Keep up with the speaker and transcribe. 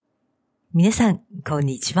皆さん、こん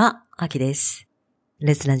にちは。あきです。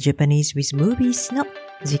Let's Learn Japanese with Movies の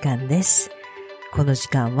時間です。この時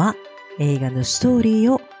間は映画のストーリ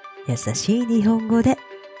ーを優しい日本語で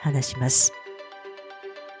話します。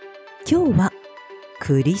今日は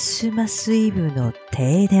クリスマスイブの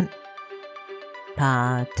停電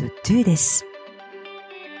パート2です。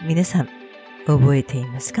皆さん、覚えてい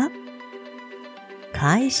ますか？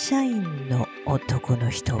会社員の男の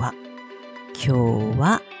人は今日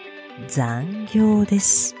は残業で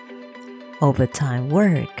す。Overtime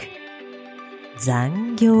work。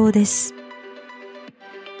残業です。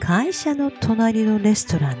会社の隣のレス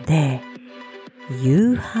トランで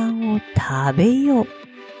夕飯を食べよう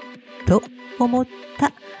と思っ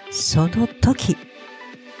たその時、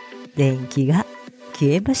電気が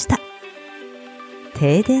消えました。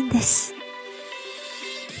停電です。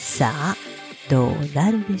さあ、どうな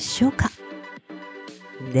るでしょうか？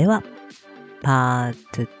では、パー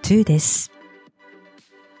ト2です。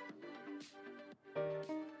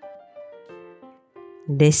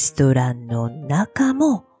レストランの中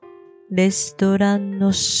も、レストラン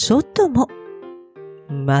の外も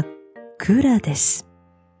真っ暗です。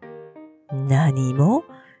何も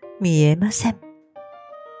見えません。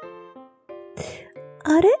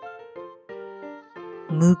あれ？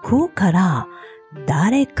向こうから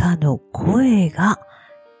誰かの声が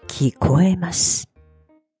聞こえます。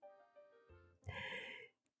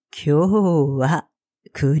今日は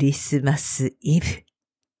クリスマスイブ。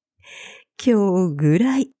今日ぐ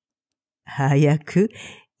らい早く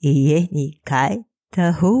家に帰っ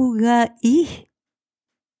た方がいい。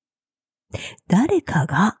誰か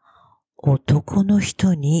が男の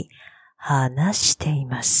人に話してい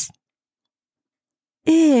ます。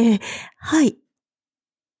はい。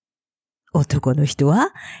男の人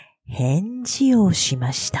は返事をし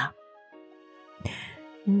ました。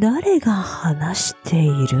誰が話して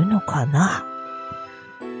いるのかな？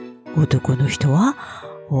男の人は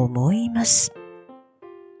思います。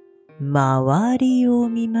周りを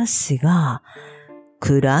見ますが、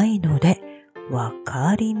暗いのでわ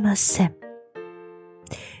かりません。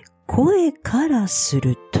声からす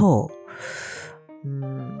ると、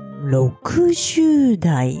60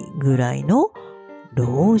代ぐらいの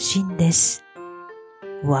老人です。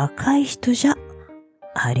若い人じゃ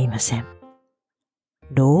ありません。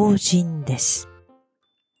老人です。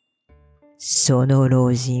その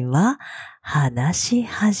老人は話し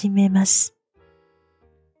始めます。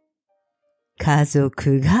家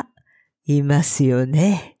族がいますよ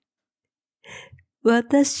ね。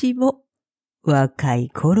私も若い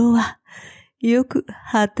頃はよく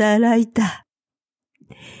働いた。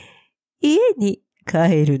家に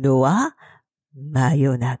帰るのは真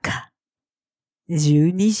夜中。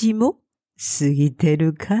12時も過ぎて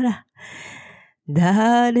るから、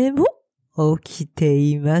誰も起きて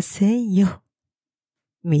いませんよ。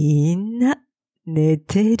みんな寝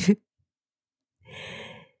てる。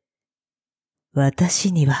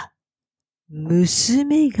私には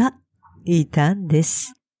娘がいたんで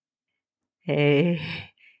す。7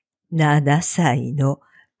歳の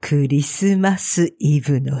クリスマスイ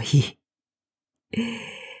ブの日。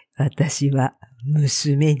私は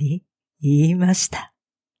娘に言いました。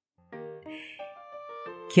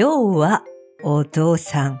今日はお父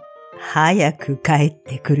さん早く帰っ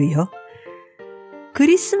てくるよ。ク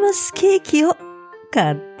リスマスケーキを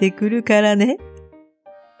買ってくるからね。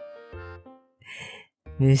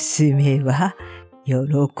娘は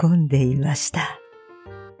喜んでいました。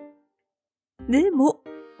でも、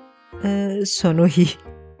その日、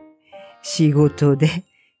仕事で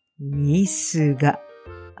ミスが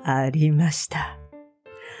ありました。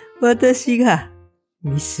私が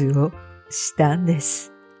ミスをしたんで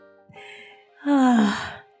す。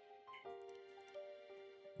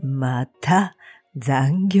また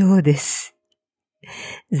残業です。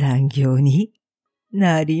残業に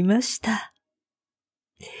なりました。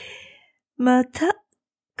また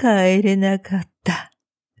帰れなかった。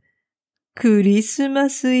クリスマ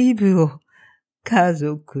スイブを家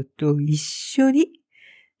族と一緒に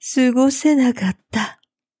過ごせなかった。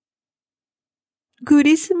ク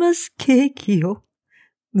リスマスケーキを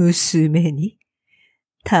娘に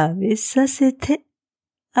食べさせて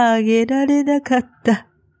あげられなかった。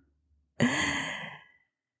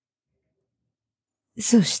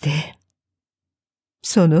そして、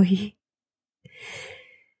その日、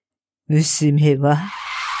娘は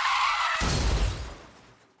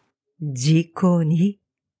事故に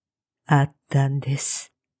遭ったんで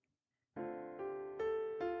す。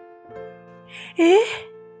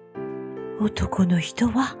男の人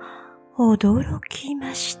は驚き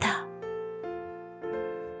ました。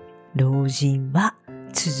老人は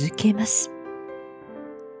続けます。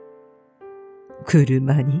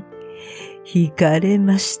車にひかれ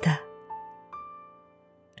ました。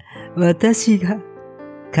私が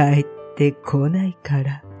帰ってこないか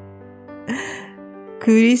ら、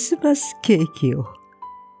クリスマスケーキを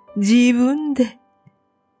自分で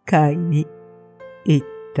買いに行っ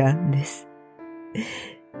たんです。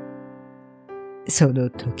その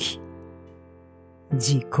時、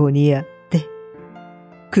事故にあって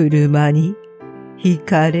車にひ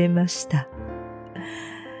かれました。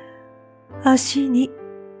足に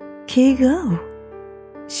怪我を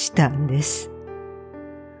したんです。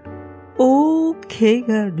大怪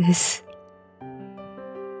我です。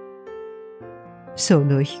そ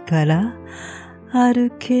の日から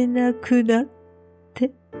歩けなくなっ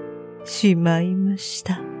てしまいまし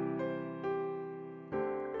た。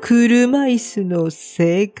車椅子の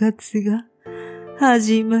生活が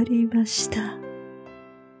始まりました。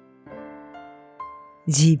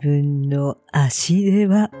自分の足で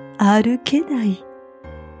は歩けない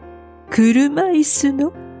車椅子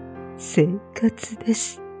の生活で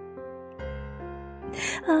す。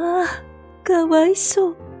ああ、かわいそ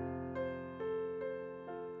う。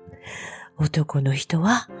男の人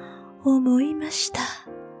は思いました。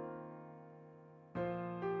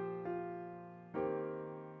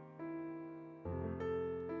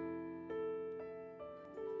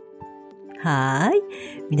はい。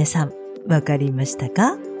皆さん、わかりました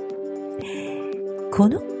か？こ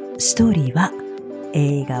のストーリーは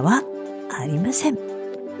映画はありません。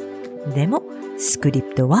でも、スクリ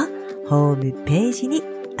プトはホームページに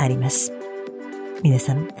あります。皆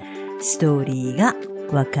さん、ストーリーが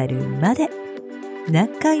わかるまで何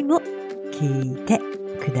回も聞いて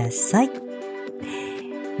ください。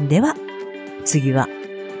では、次は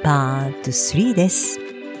パート3です。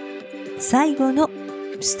最後の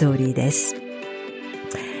ストーリーです。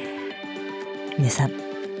皆さん、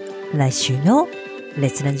来週の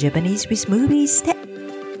Let's Learn Japanese with Movies で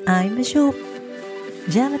会いましょう。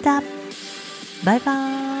じゃあまた。バイバ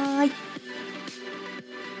ーイ。